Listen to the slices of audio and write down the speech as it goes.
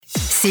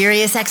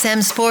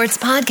SiriusXM Sports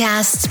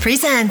Podcasts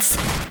presents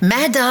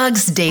Mad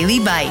Dog's Daily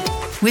Bite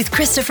with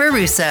Christopher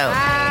Russo. And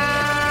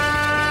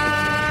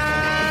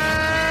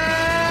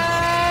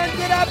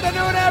good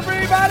afternoon,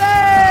 everybody!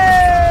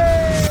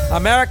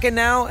 American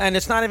now, and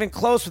it's not even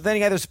close with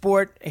any other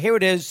sport. Here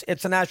it is.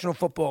 It's the National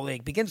Football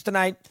League. Begins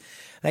tonight.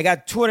 They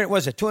got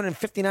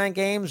 259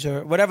 games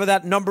or whatever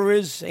that number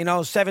is,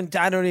 seven.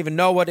 I don't even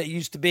know what it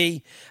used to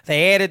be.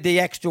 They added the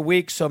extra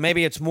week, so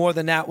maybe it's more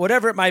than that.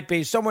 Whatever it might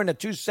be, somewhere in the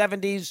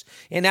 270s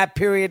in that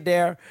period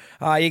there.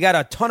 You got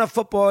a ton of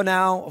football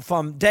now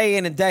from day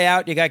in and day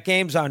out. You got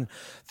games on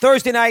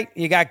Thursday night.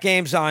 You got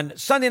games on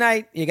Sunday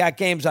night. You got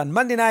games on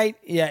Monday night.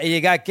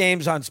 You got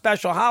games on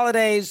special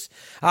holidays.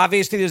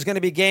 Obviously, there's going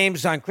to be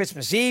games on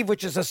Christmas Eve,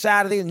 which is a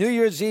Saturday, New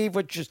Year's Eve,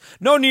 which is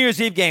no New Year's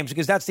Eve games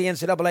because that's the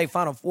NCAA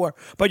Final Four.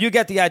 But you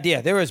get the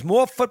idea. There is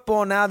more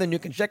football now than you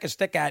can shake a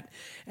stick at,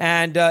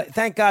 and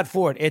thank God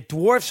for it. It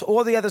dwarfs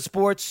all the other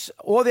sports.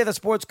 All the other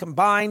sports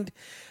combined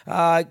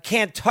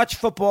can't touch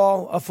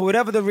football for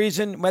whatever the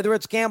reason, whether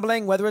it's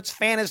gambling, whether it's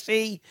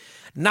fantasy,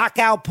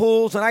 knockout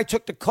pools. And I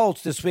took the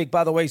Colts this week,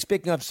 by the way,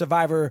 speaking of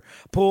survivor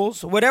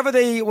pools. Whatever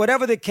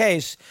the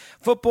case,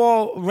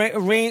 football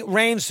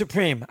reigns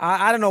supreme.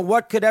 I don't know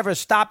what could ever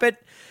stop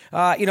it.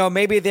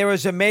 Maybe there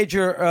was a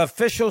major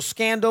official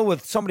scandal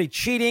with somebody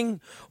cheating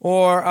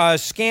or a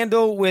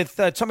scandal with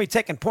somebody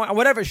taking points,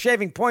 whatever,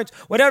 shaving points,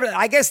 whatever.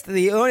 I guess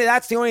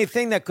that's the only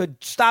thing that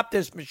could stop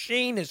this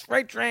machine, this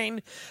freight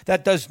train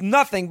that does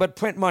nothing but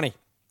print money.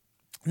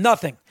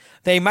 Nothing.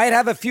 They might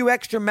have a few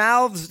extra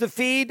mouths to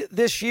feed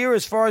this year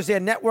as far as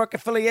their network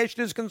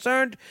affiliation is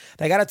concerned.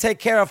 They got to take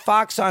care of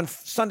Fox on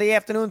Sunday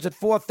afternoons at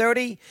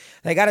 4:30.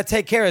 They got to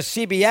take care of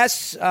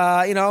CBS,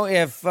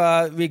 if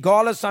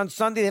regardless on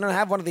Sunday they don't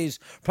have one of these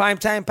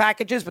primetime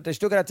packages, but they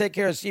still got to take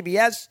care of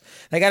CBS.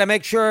 They got to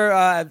make sure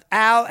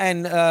Al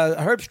and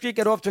Herb Street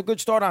get off to a good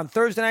start on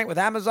Thursday night with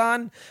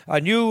Amazon, a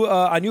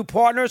new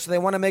partner, so they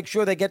want to make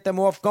sure they get them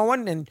off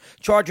going. And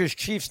Chargers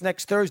Chiefs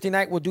next Thursday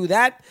night will do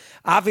that.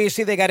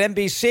 Obviously, they got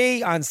NBC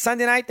on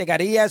Sunday night. They got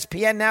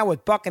ESPN now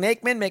with Buck and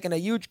Aikman making a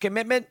huge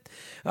commitment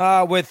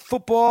with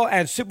football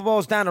and Super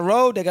Bowls down the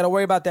road. They got to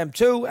worry about them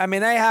too. I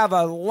mean, they have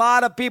a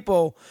lot of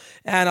people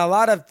and a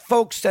lot of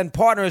folks and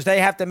partners they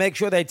have to make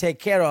sure they take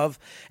care of,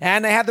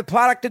 and they have the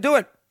product to do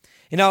it.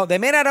 They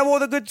may not have all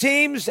the good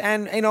teams,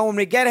 and, when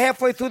we get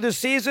halfway through the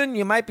season,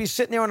 you might be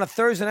sitting there on a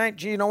Thursday night,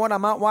 gee, you know what,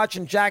 I'm out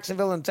watching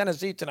Jacksonville and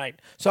Tennessee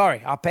tonight.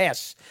 Sorry, I'll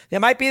pass. There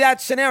might be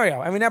that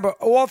scenario. And remember,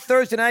 all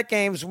Thursday night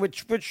games,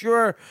 which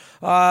your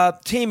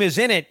team is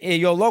in it,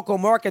 your local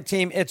market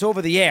team, it's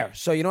over the air,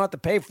 so you don't have to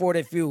pay for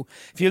it. If you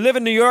live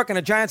in New York and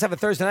the Giants have a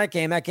Thursday night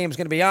game, that game's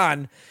going to be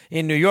on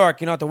in New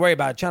York. You don't have to worry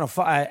about it. Channel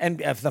 5,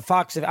 and if the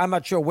Fox, I'm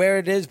not sure where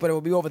it is, but it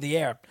will be over the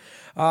air.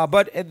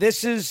 But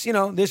this is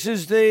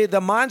the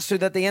monster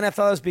that the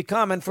NFL has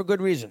become, and for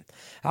good reason.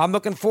 I'm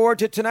looking forward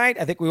to tonight.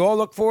 I think we all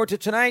look forward to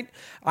tonight.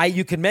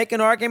 You can make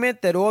an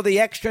argument that all the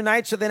extra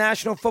nights of the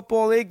National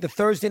Football League, the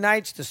Thursday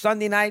nights, the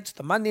Sunday nights,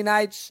 the Monday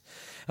nights,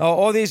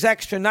 all these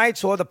extra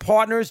nights, all the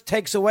partners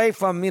takes away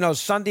from,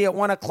 Sunday at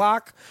 1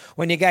 o'clock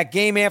when you got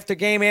game after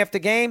game after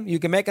game. You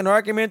can make an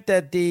argument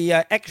that the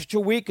extra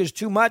week is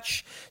too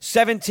much.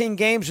 17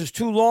 games is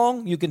too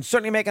long. You can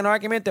certainly make an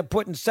argument that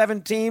putting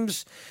 7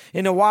 teams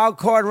in the wild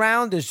card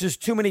round is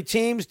just too many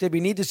teams. Did we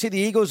need to see the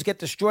Eagles get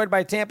destroyed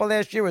by Tampa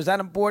last year? Was that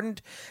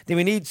important? Did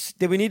we need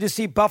to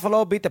see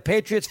Buffalo beat the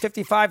Patriots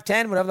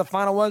 55-10, whatever the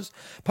final was?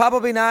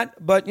 Probably not,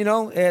 but,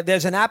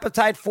 there's an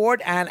appetite for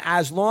it, and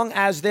as long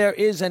as there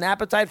is an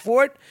appetite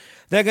for it,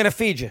 they're going to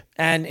feed you.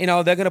 And,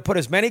 they're going to put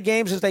as many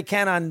games as they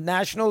can on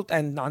national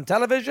and on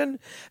television.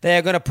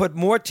 They're going to put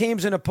more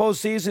teams in the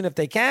postseason if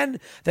they can.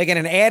 They're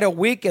going to add a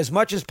week as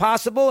much as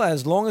possible,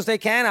 as long as they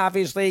can.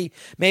 Obviously,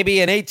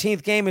 maybe an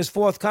 18th game is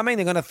forthcoming.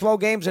 They're going to throw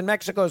games in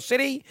Mexico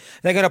City.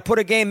 They're going to put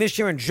a game this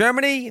year in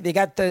Germany. They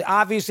got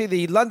obviously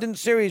the London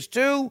series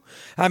too.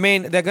 I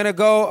mean, they're going to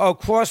go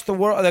across the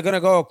world. They're going to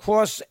go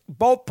across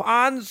both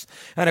ponds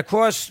and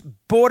across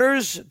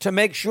borders to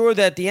make sure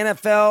that the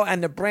NFL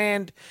and the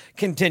brand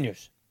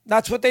continues.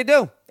 That's what they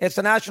do. It's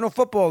the National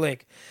Football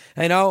League.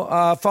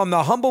 From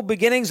the humble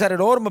beginnings at an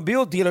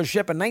automobile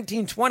dealership in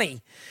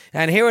 1920,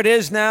 and here it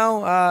is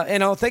now,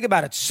 think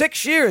about it.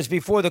 6 years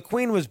before the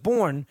Queen was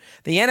born,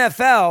 the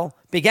NFL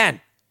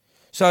began.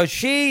 So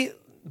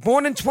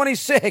born in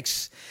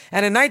 26,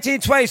 and in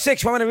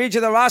 1926, want me to read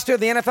you the roster of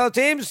the NFL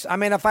teams? I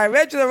mean, if I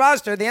read you the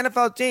roster of the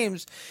NFL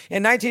teams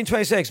in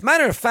 1926,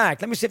 matter of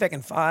fact, let me see if I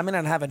can find, I may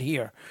not have it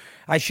here.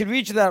 I should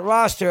read you that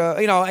roster.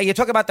 You're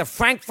talking about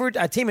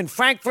a team in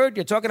Frankfurt.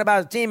 You're talking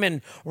about a team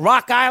in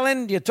Rock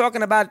Island. You're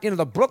talking about,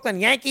 the Brooklyn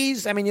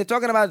Yankees. I mean, you're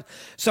talking about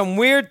some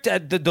weird, a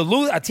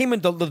team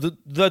in the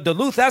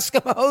Duluth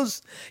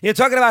Eskimos. You're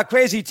talking about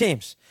crazy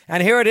teams.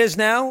 And here it is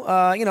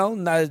now,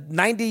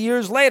 90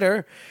 years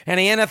later, and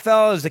the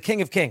NFL is the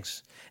king of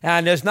kings.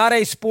 And there's not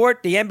a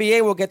sport. The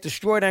NBA will get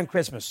destroyed on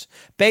Christmas.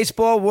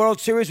 Baseball World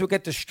Series will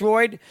get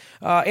destroyed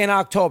in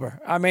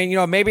October. I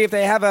mean, maybe if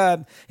they have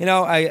a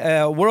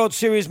World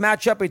Series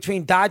matchup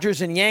between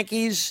Dodgers and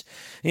Yankees,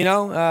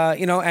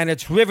 and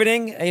it's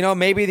riveting,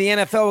 maybe the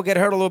NFL will get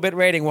hurt a little bit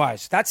rating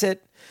wise. That's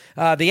it.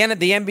 The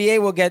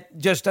NBA will get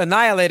just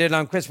annihilated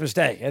on Christmas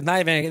Day. It's not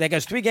even, they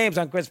got 3 games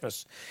on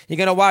Christmas. You're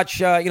going to watch,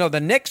 the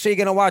Knicks, or you're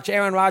going to watch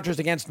Aaron Rodgers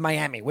against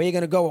Miami. Where are you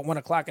going to go at 1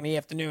 o'clock in the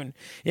afternoon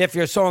if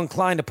you're so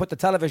inclined to put the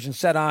television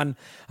set on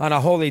a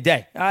holy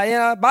day?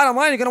 Bottom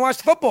line, you're going to watch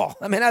football.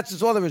 I mean, that's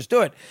just all there is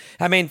to it.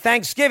 I mean,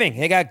 Thanksgiving,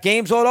 they got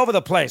games all over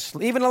the place.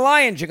 Even the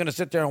Lions, you're going to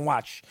sit there and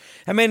watch.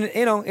 I mean,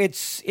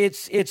 it's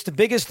the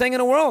biggest thing in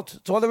the world.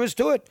 That's all there is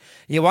to it.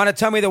 You want to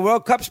tell me the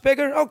World Cup's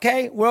bigger?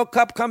 Okay, World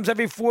Cup comes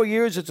every 4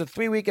 years. It's a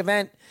 3-week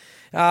event.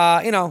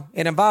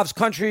 It involves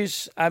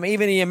countries.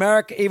 Even the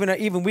America,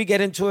 even we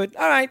get into it.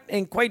 All right,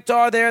 in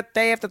Qatar there,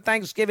 day after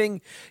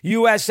Thanksgiving,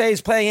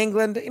 USA's playing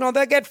England.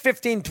 They'll get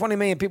 15, 20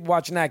 million people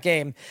watching that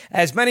game.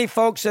 As many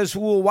folks as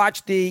who will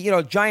watch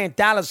the, Giant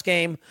Dallas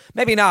game,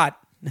 maybe not.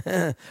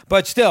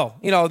 But still,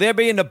 they'll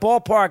be in the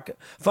ballpark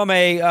from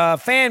a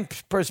fan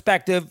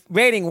perspective,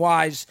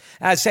 rating-wise,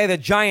 as, say, the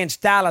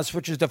Giants-Dallas,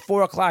 which is the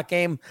 4 o'clock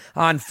game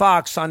on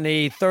Fox on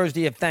the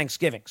Thursday of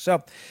Thanksgiving.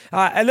 So,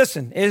 and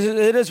listen,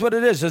 it is what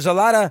it is. There's a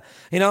lot of,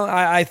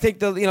 I think,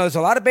 there's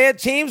a lot of bad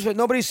teams, but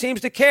nobody seems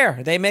to care.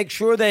 They make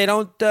sure they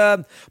don't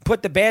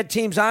put the bad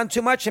teams on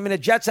too much. I mean, the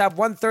Jets have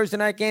one Thursday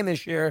night game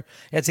this year.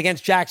 It's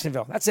against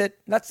Jacksonville. That's it.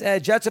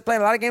 Jets are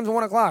playing a lot of games at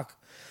 1 o'clock.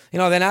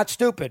 They're not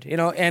stupid,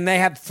 and they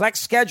have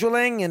flex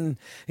scheduling, and,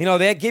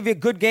 they give you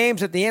good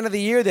games at the end of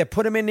the year. They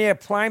put them in their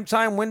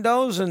primetime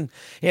windows, and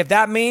if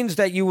that means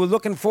that you were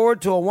looking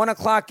forward to a 1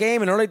 o'clock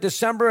game in early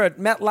December at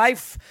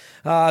MetLife,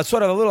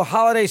 sort of a little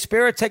holiday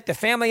spirit, take the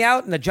family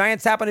out, and the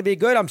Giants happen to be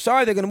good, I'm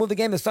sorry, they're going to move the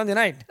game to Sunday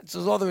night. That's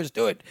all there is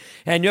to it.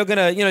 And you're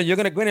going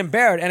to grin and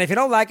bear it. And if you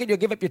don't like it, you'll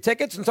give up your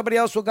tickets, and somebody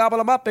else will gobble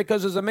them up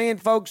because there's a million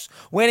folks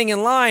waiting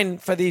in line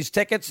for these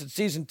tickets and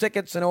season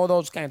tickets and all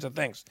those kinds of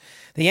things.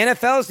 The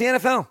NFL is the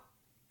NFL.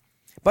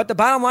 But the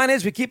bottom line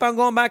is we keep on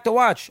going back to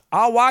watch.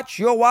 I'll watch,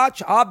 you'll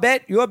watch, I'll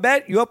bet,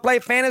 you'll play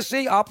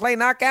fantasy, I'll play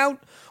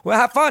knockout. We'll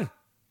have fun.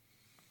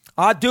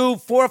 I'll do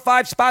 4 or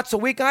 5 spots a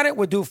week on it.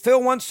 We'll do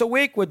Phil once a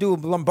week. We'll do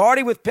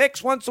Lombardi with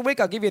picks once a week.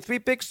 I'll give you 3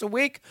 picks a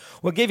week.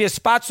 We'll give you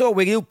spots. We'll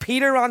do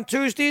Peter on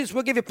Tuesdays.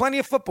 We'll give you plenty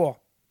of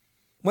football.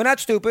 We're not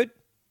stupid.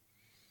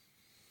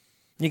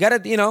 You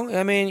got to,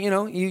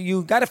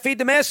 you got to feed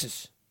the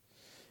masses.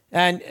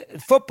 And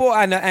football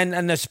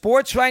and the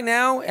sports right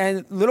now,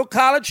 and little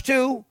college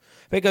too,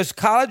 because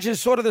college is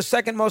sort of the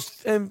second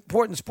most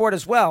important sport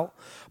as well.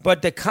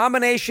 But the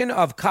combination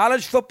of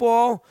college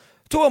football,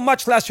 to a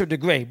much lesser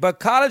degree,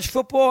 but college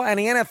football and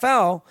the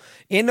NFL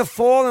in the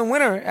fall and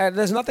winter,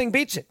 there's nothing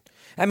beats it.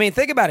 I mean,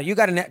 think about it. You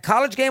got a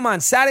college game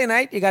on Saturday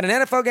night. You got an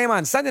NFL game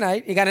on Sunday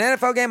night. You got an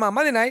NFL game on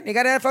Monday night. You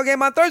got an NFL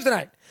game on Thursday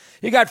night.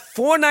 You got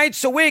 4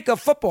 nights a week of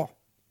football.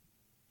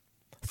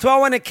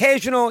 Throw in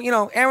occasional,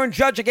 Aaron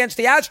Judge against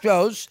the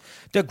Astros,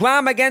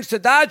 DeGrom against the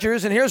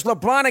Dodgers, and here's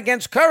LeBron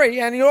against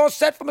Curry, and you're all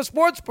set from a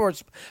sports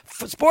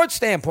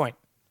standpoint.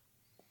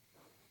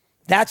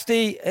 That's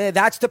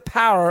the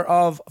power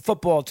of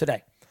football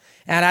today,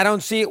 and I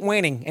don't see it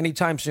waning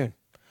anytime soon.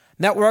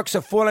 Networks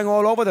are falling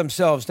all over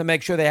themselves to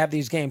make sure they have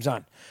these games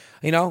on.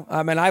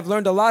 I've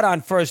learned a lot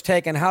on First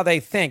Take and how they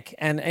think,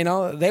 and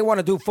they want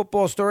to do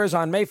football stories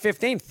on May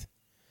 15th.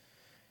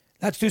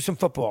 Let's do some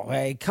football.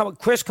 Hey,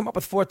 Chris, come up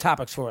with 4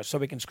 topics for us so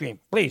we can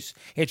scream. Please.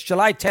 It's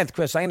July 10th,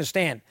 Chris. I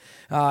understand.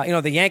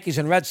 The Yankees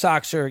and Red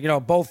Sox are,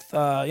 both,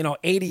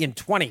 80 and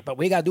 20, but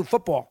we got to do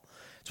football.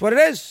 It's what it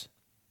is.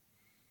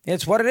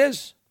 It's what it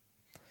is.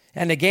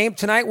 And the game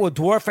tonight will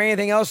dwarf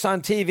anything else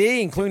on TV,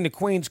 including the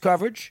Queen's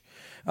coverage.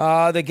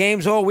 The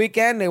games all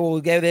weekend, they will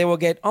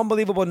get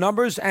unbelievable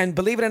numbers. And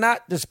believe it or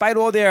not, despite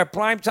all their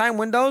primetime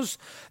windows,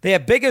 their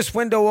biggest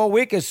window all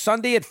week is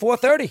Sunday at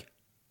 4:30.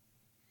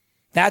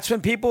 That's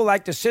when people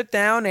like to sit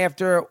down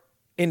after,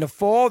 in the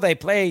fall, they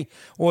play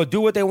or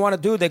do what they want to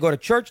do. They go to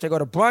church, they go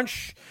to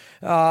brunch,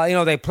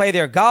 they play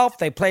their golf,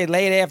 they play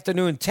late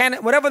afternoon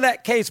tennis, whatever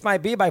that case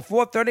might be. By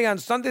 4:30 on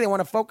Sunday, they want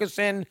to focus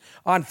in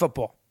on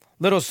football.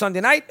 Little Sunday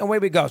night, and away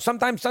we go.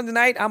 Sometimes Sunday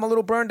night, I'm a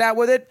little burned out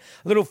with it,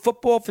 a little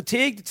football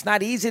fatigued. It's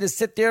not easy to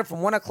sit there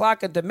from 1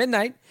 o'clock until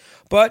midnight.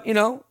 But,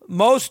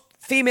 most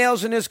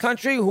females in this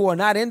country who are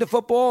not into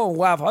football and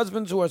who have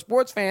husbands who are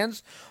sports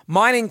fans,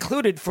 mine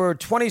included for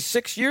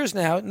 26 years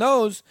now,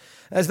 knows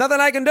there's nothing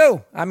I can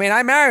do. I mean,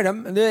 I married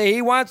him.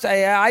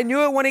 I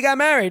knew it when he got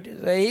married.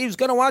 He's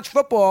going to watch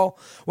football,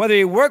 whether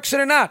he works it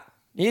or not.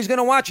 He's going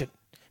to watch it,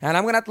 and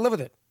I'm going to have to live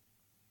with it.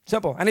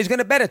 Simple. And he's going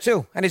to bet it,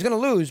 too. And he's going to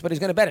lose, but he's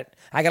going to bet it.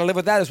 I got to live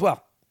with that as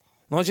well.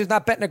 As long as he's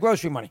not betting the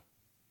grocery money.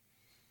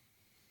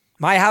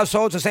 My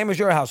household's the same as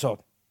your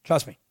household.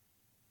 Trust me.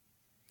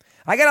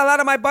 I got a lot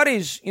of my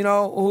buddies,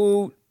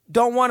 who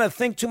don't want to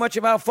think too much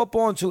about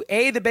football until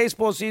A, the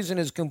baseball season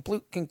is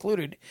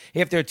concluded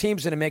if their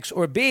team's in a mix,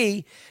 or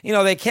B,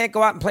 they can't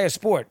go out and play a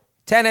sport.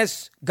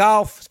 Tennis,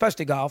 golf,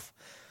 especially golf.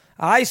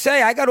 I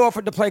say I got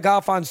offered to play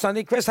golf on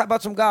Sunday. Chris, how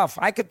about some golf?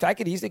 I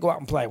could easily go out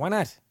and play. Why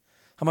not?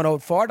 I'm an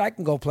old fart. I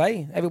can go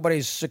play.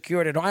 Everybody's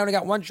secured at home. I only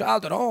got one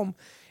child at home.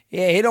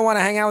 Yeah, he don't want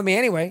to hang out with me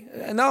anyway.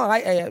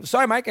 No,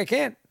 sorry, Mike, I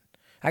can't.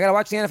 I got to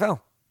watch the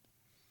NFL.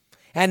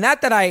 And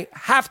not that I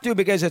have to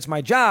because it's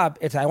my job.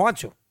 It's I want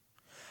to.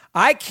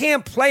 I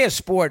can't play a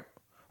sport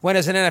when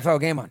there's an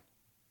NFL game on.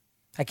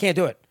 I can't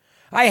do it.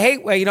 I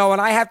hate, when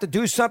I have to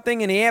do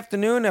something in the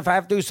afternoon, if I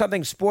have to do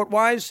something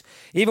sport-wise,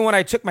 even when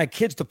I took my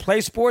kids to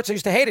play sports, I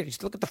used to hate it. I used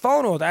to look at the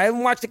phone all day. I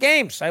didn't watch the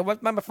games. I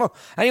watched my phone.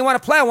 I didn't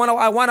want to play. I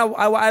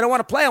don't want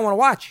to play. I want to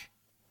watch.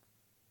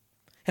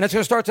 And it's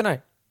going to start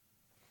tonight.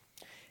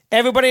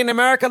 Everybody in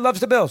America loves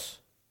the Bills.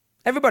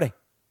 Everybody.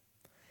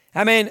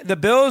 I mean, the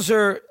Bills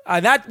are,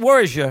 that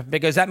worries you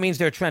because that means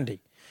they're trendy.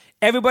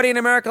 Everybody in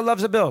America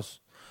loves the Bills.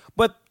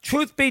 But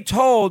truth be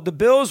told, the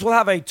Bills will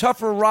have a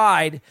tougher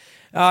ride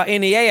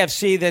in the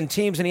AFC than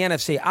teams in the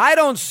NFC. I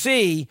don't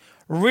see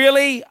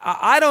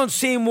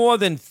more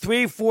than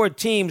 3-4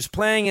 teams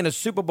playing in a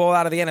Super Bowl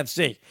out of the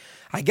NFC.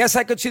 I guess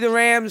I could see the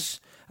Rams.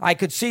 I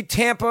could see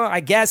Tampa, I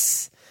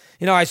guess.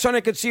 I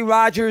certainly could see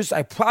Rodgers.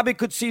 I probably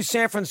could see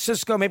San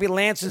Francisco. Maybe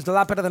Lance is a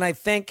lot better than I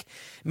think.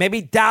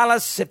 Maybe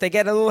Dallas, if they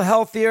get a little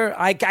healthier.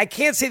 I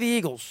can't see the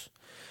Eagles.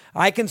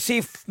 I can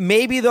see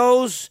maybe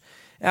those.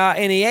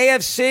 In the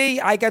AFC,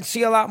 I can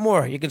see a lot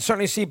more. You can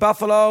certainly see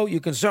Buffalo. You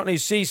can certainly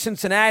see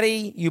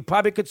Cincinnati. You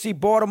probably could see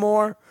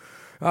Baltimore.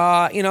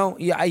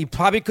 You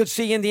probably could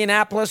see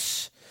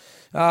Indianapolis.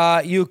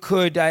 You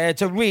could.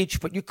 It's a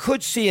reach, but you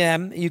could see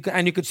them. You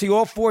could see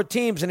all 4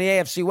 teams in the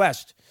AFC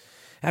West.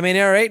 I mean,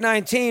 there are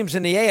 8-9 teams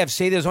in the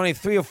AFC. There's only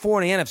 3 or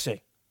 4 in the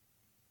NFC.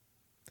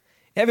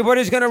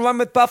 Everybody's going to run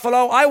with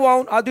Buffalo. I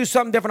won't. I'll do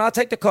something different. I'll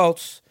take the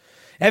Colts.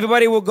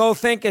 Everybody will go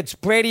think it's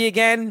Brady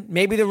again,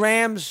 maybe the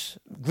Rams,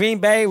 Green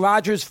Bay,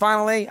 Rodgers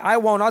finally. I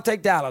won't. I'll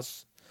take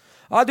Dallas.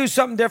 I'll do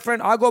something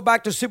different. I'll go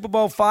back to Super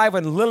Bowl V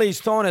when Lilly's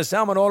throwing his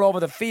helmet all over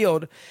the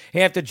field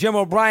after Jim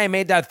O'Brien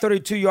made that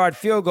 32-yard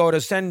field goal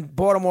to send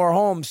Baltimore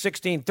home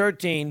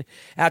 16-13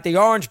 at the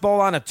Orange Bowl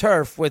on a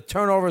turf with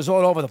turnovers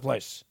all over the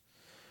place.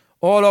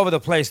 All over the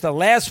place. The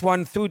last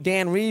one through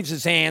Dan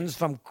Reeves' hands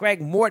from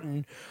Craig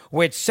Morton,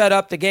 which set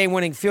up the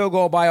game-winning field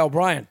goal by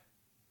O'Brien.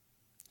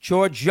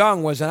 George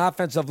Young was an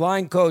offensive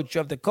line coach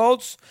of the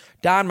Colts.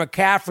 Don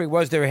McCaffrey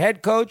was their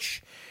head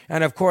coach.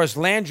 And, of course,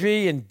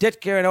 Landry and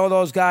Ditka and all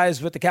those guys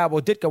with the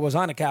Cowboys. Ditka was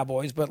on the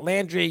Cowboys, but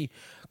Landry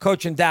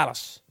coaching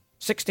Dallas.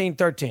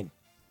 16-13.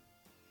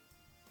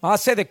 I'll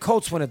say the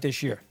Colts win it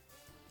this year.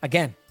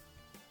 Again,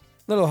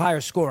 a little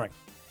higher scoring.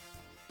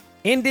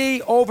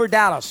 Indy over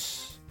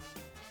Dallas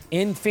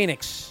in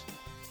Phoenix.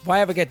 If I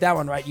ever get that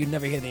one right, you'd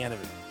never hear the end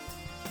of it.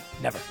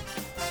 Never.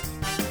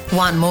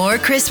 Want more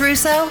Chris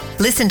Russo?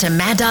 Listen to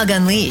Mad Dog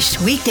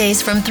Unleashed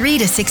weekdays from 3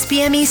 to 6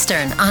 p.m.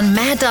 Eastern on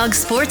Mad Dog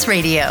Sports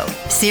Radio,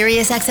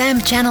 Sirius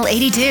XM Channel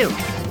 82.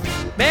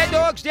 Mad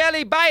Dog's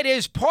Daily Bite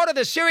is part of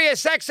the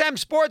Sirius XM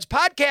Sports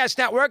Podcast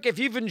Network. If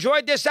you've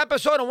enjoyed this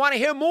episode and want to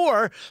hear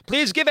more,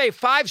 please give a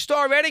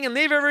 5-star rating and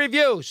leave a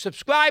review.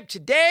 Subscribe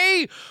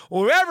today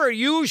wherever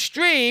you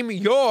stream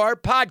your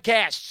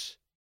podcasts.